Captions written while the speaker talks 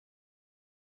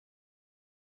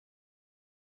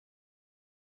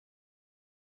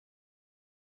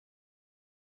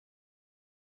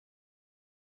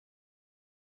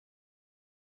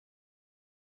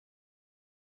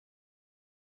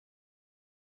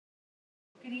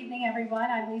Good evening, everyone.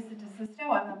 I'm Lisa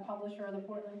DeSisto. I'm the publisher of the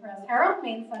Portland Press Herald,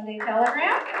 Maine Sunday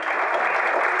Telegram.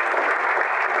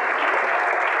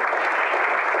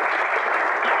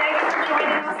 Thank you for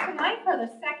joining us tonight for the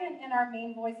second in our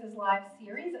Maine Voices live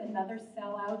series, another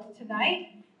sellout tonight,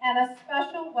 and a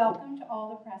special welcome to all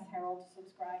the Press Herald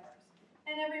subscribers.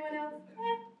 And everyone else,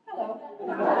 hello.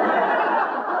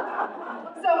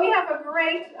 So we have a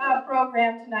great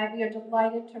program tonight. We are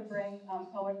delighted to bring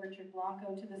poet Richard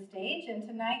Blanco to the stage, and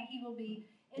tonight he will be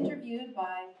interviewed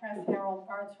by Press Herald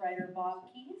arts writer Bob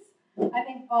Keyes. I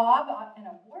think Bob, an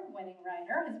award-winning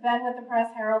writer, has been with the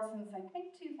Press Herald since I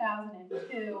think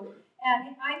 2002,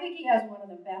 and I think he has one of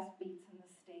the best beats in the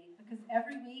state because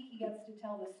every week he gets to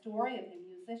tell the story of the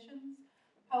musicians,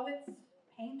 poets,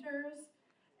 painters,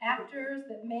 actors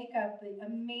that make up the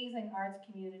amazing arts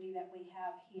community that we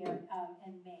have here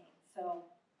in Maine. So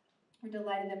we're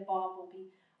delighted that Bob will be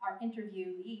our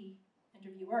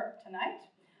interviewer tonight.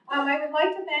 I would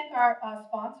like to thank our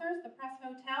sponsors, the Press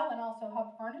Hotel and also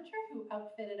Hub Furniture, who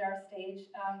outfitted our stage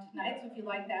tonight. So if you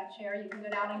like that chair, you can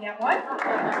go down and get one. And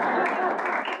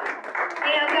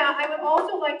I would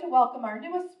also like to welcome our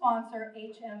newest sponsor,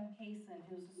 H.M. Payson,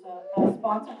 who's a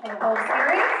sponsor for the whole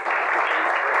series.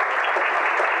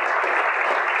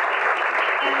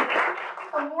 And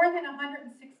for more than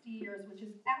 160 years, which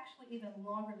is actually even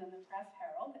longer than the Press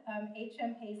Herald,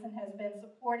 H.M. Payson has been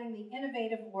supporting the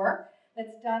innovative work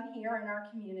that's done here in our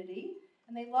community.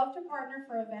 And they love to partner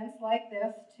for events like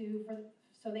this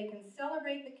so they can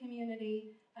celebrate the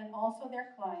community and also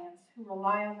their clients who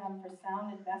rely on them for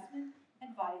sound investment,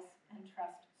 advice, and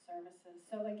trust services.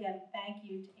 So again, thank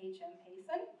you to H.M.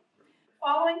 Payson.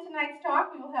 Following tonight's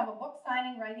talk, we will have a book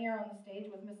signing right here on the stage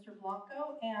with Mr.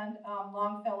 Blanco, and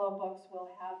Longfellow Books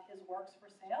will have his works for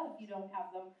sale. If you don't have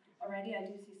them already, I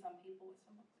do see some people with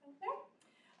some books out there.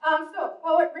 So,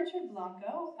 poet Richard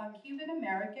Blanco, a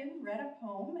Cuban-American, read a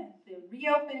poem at the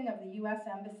reopening of the U.S.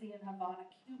 Embassy in Havana,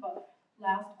 Cuba,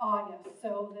 last August.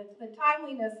 So the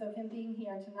timeliness of him being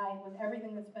here tonight with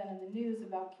everything that's been in the news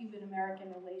about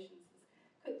Cuban-American relations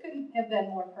couldn't have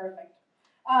been more perfect.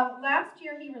 Last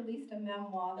year, he released a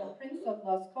memoir, The Prince of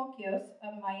Los Coquillos,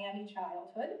 of Miami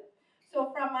Childhood.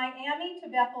 So from Miami to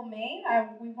Bethel, Maine,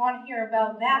 we want to hear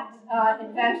about that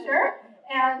adventure.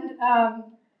 And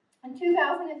in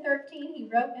 2013, he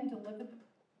wrote and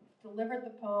delivered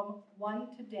the poem, One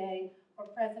Today, for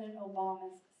President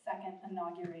Obama's second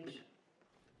inauguration.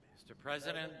 Mr.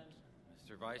 President,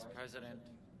 Mr. Vice President,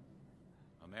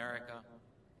 America,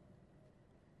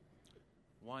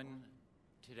 one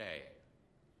today.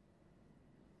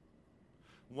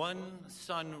 One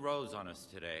sun rose on us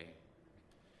today,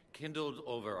 kindled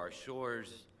over our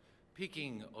shores,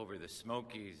 peeking over the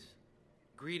Smokies,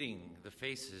 greeting the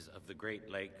faces of the Great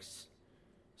Lakes,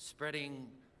 spreading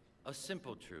a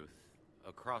simple truth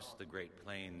across the Great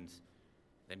Plains,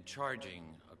 then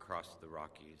charging across the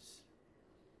Rockies.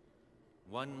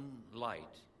 One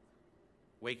light,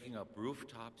 waking up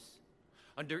rooftops,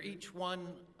 under each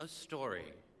one a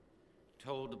story,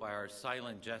 told by our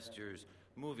silent gestures,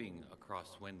 moving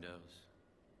across windows.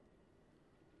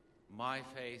 My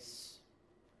face,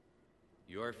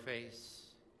 your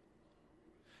face,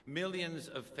 millions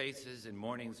of faces in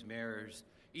morning's mirrors,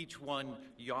 each one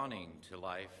yawning to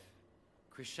life,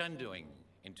 crescendoing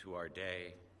into our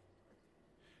day.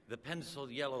 The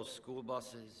pencil yellow school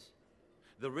buses,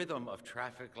 the rhythm of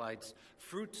traffic lights,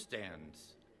 fruit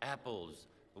stands, apples,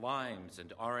 limes,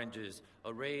 and oranges,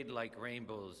 arrayed like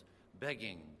rainbows,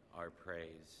 begging our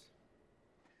praise.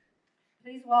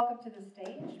 Please welcome to the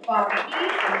stage Bob Keyes and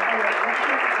poet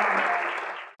Richard Blanco.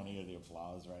 I hear the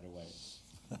applause right away,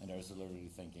 and I was literally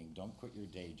thinking, "Don't quit your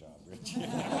day job, Rich."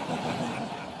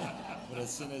 But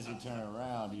as soon as you turn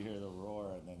around, you hear the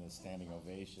roar, and then the standing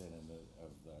ovation, and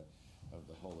of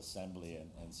the whole assembly,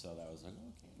 and so that was like,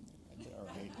 okay, I did all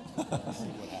right. Let's see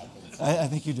what happens. I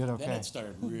think you did okay. Then it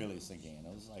started really sinking, and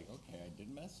I was like, okay, I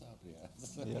didn't mess up. Yeah,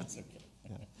 that's okay.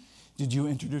 Yeah. Did you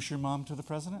introduce your mom to the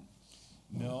president?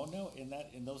 No.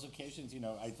 In those occasions,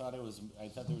 I thought there was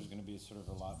going to be sort of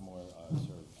a lot more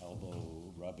sort of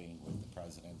elbow rubbing with the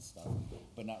president stuff,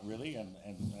 but not really. And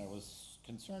I was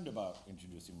concerned about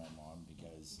introducing my mom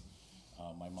because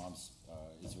my mom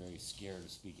is very scared of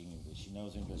speaking English. She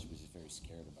knows English, but she's very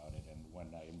scared about it. And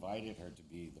when I invited her to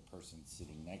be the person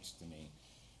sitting next to me,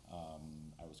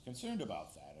 I was concerned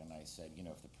about that, and I said,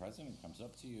 if the president comes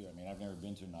up to you, I've never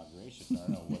been to inauguration, so I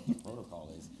don't know what the protocol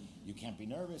is. You can't be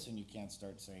nervous, and you can't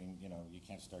start saying, you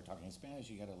can't start talking in Spanish.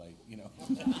 You gotta you gotta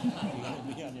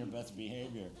be on your best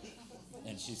behavior.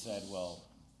 And she said, well,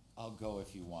 I'll go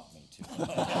if you want me to. It's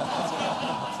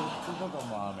a typical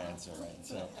mom answer, right?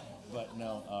 So, but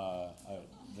no,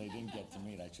 they didn't get to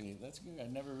meet, actually. That's good. I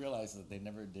never realized that they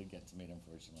never did get to meet,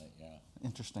 unfortunately, yeah.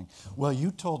 Interesting. Well, you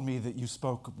told me that you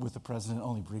spoke with the president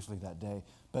only briefly that day,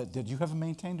 but did you have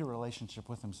maintained a relationship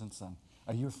with him since then?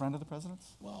 Are you a friend of the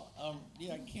president's? Well,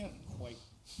 yeah, I can't quite,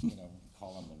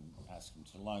 call him and ask him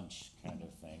to lunch kind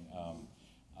of thing.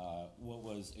 What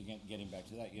was, again, getting back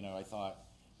to that, I thought,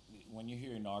 when you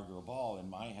hear inaugural ball, in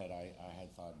my head, I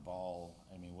had thought ball,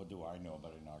 I mean, what do I know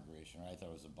about inauguration? I thought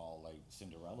it was a ball like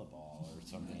Cinderella ball or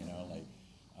something, like,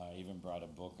 I even brought a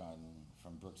book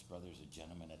from Brooks Brothers, A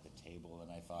Gentleman at the Table, and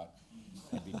I thought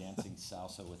I'd be dancing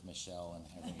salsa with Michelle and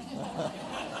having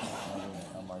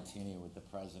a martini with the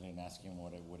president, asking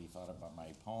what he thought about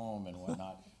my poem and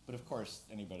whatnot. But of course,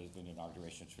 anybody who's been to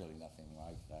inauguration, it's really nothing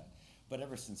like that. But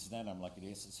ever since then, I'm lucky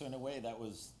to. So in a way, that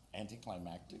was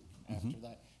anticlimactic after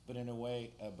that. But in a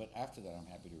way, but after that, I'm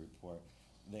happy to report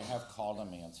they have called on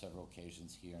me on several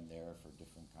occasions here and there for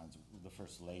different kinds of, the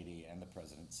First Lady and the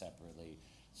President separately,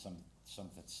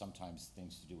 sometimes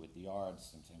things to do with the arts,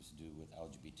 sometimes to do with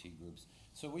LGBT groups.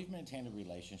 So we've maintained a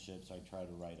relationship, so I try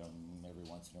to write them every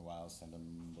once in a while, send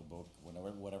them the book,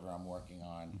 whatever I'm working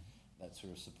on that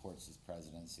sort of supports his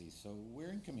presidency. So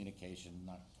we're in communication,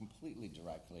 not completely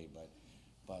directly,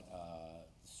 but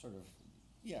sort of,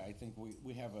 yeah, I think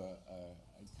we have a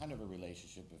kind of a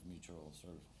relationship of mutual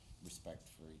sort of respect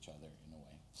for each other in a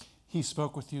way. He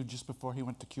spoke with you just before he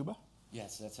went to Cuba?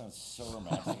 Yes, that sounds so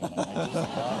romantic, and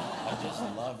I just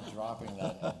love dropping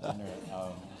that at dinner.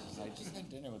 I just had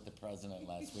dinner with the president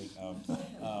last week.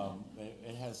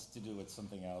 It has to do with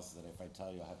something else that if I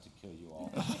tell you, I'll have to kill you all.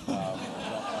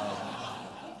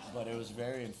 But it was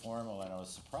very informal, and I was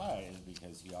surprised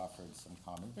because he offered some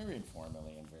comment very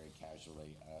informally and very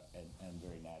casually and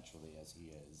very naturally, as he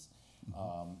is.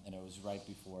 And it was right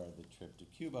before the trip to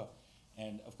Cuba.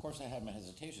 And of course I had my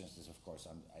hesitations because of course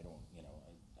I don't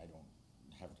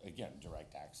have, again,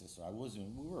 direct access. So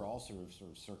we were all sort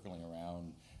of circling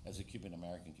around as a Cuban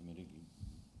American community,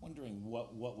 wondering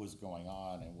what was going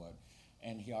on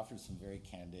and he offered some very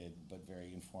candid but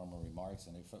very informal remarks,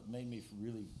 and it made me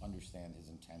really understand his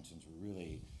intentions were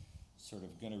really sort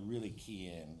of going to really key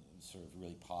in sort of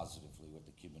really positively with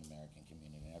the Cuban American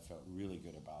community. And I felt really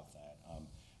good about that.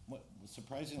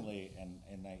 Surprisingly,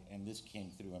 and this came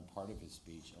through in part of his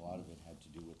speech, a lot of it had to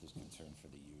do with his concern for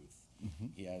the youth.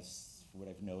 He has, what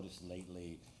I've noticed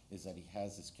lately is that he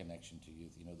has this connection to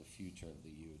youth, the future of the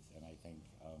youth, and I think,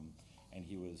 and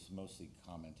he was mostly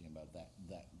commenting about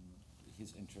that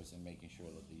his interest in making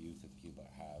sure that the youth of Cuba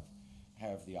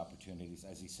have the opportunities,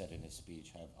 as he said in his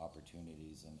speech, have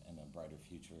opportunities and a brighter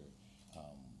future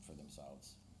for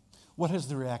themselves. What has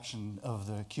the reaction of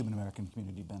the Cuban American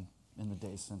community been in the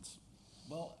days since?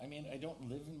 Well, I mean, I don't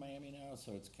live in Miami now,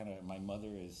 so it's kind of, my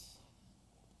mother's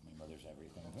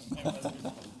everything.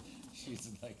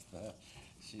 She's like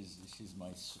she's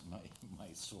my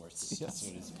source, yes,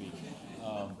 so to speak.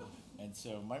 And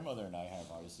so my mother and I have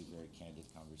obviously very candid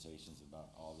conversations about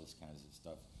all this kinds of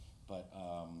stuff. But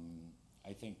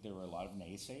I think there were a lot of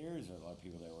naysayers, or a lot of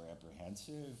people that were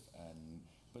apprehensive,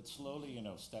 but slowly,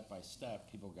 step by step,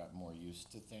 people got more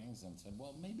used to things and said,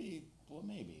 well,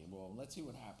 let's see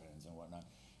what happens and whatnot.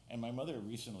 And my mother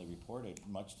recently reported,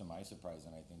 much to my surprise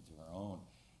and I think to her own,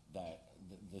 that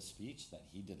the speech that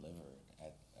he delivered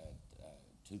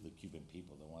to the Cuban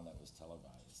people, the one that was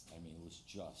televised, I mean, it was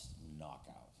just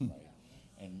knockout, right?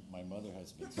 And my mother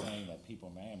has been saying that people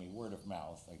in Miami, word of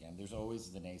mouth, again, there's always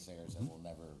the naysayers that will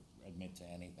never admit to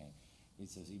anything. He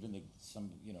says even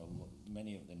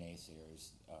many of the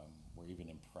naysayers were even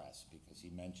impressed because he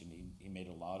mentioned, he made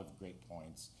a lot of great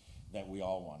points that we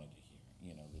all wanted to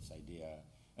hear, this idea.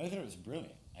 And I thought it was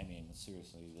brilliant. I mean,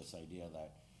 seriously, this idea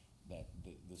that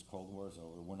this Cold War is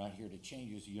over. We're not here to change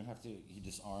you. So you don't have to. He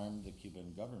disarmed the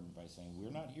Cuban government by saying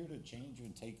we're not here to change you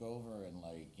and take over and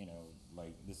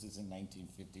like this isn't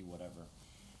 1950 whatever.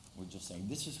 We're just saying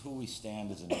this is who we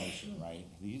stand as a nation, right?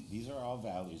 These are our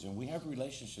values, and we have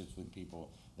relationships with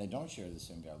people that don't share the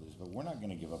same values, but we're not going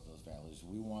to give up those values.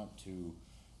 We want to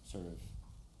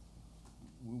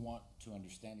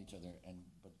understand each other,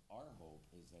 but our hope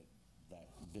is that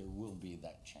there will be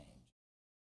that change.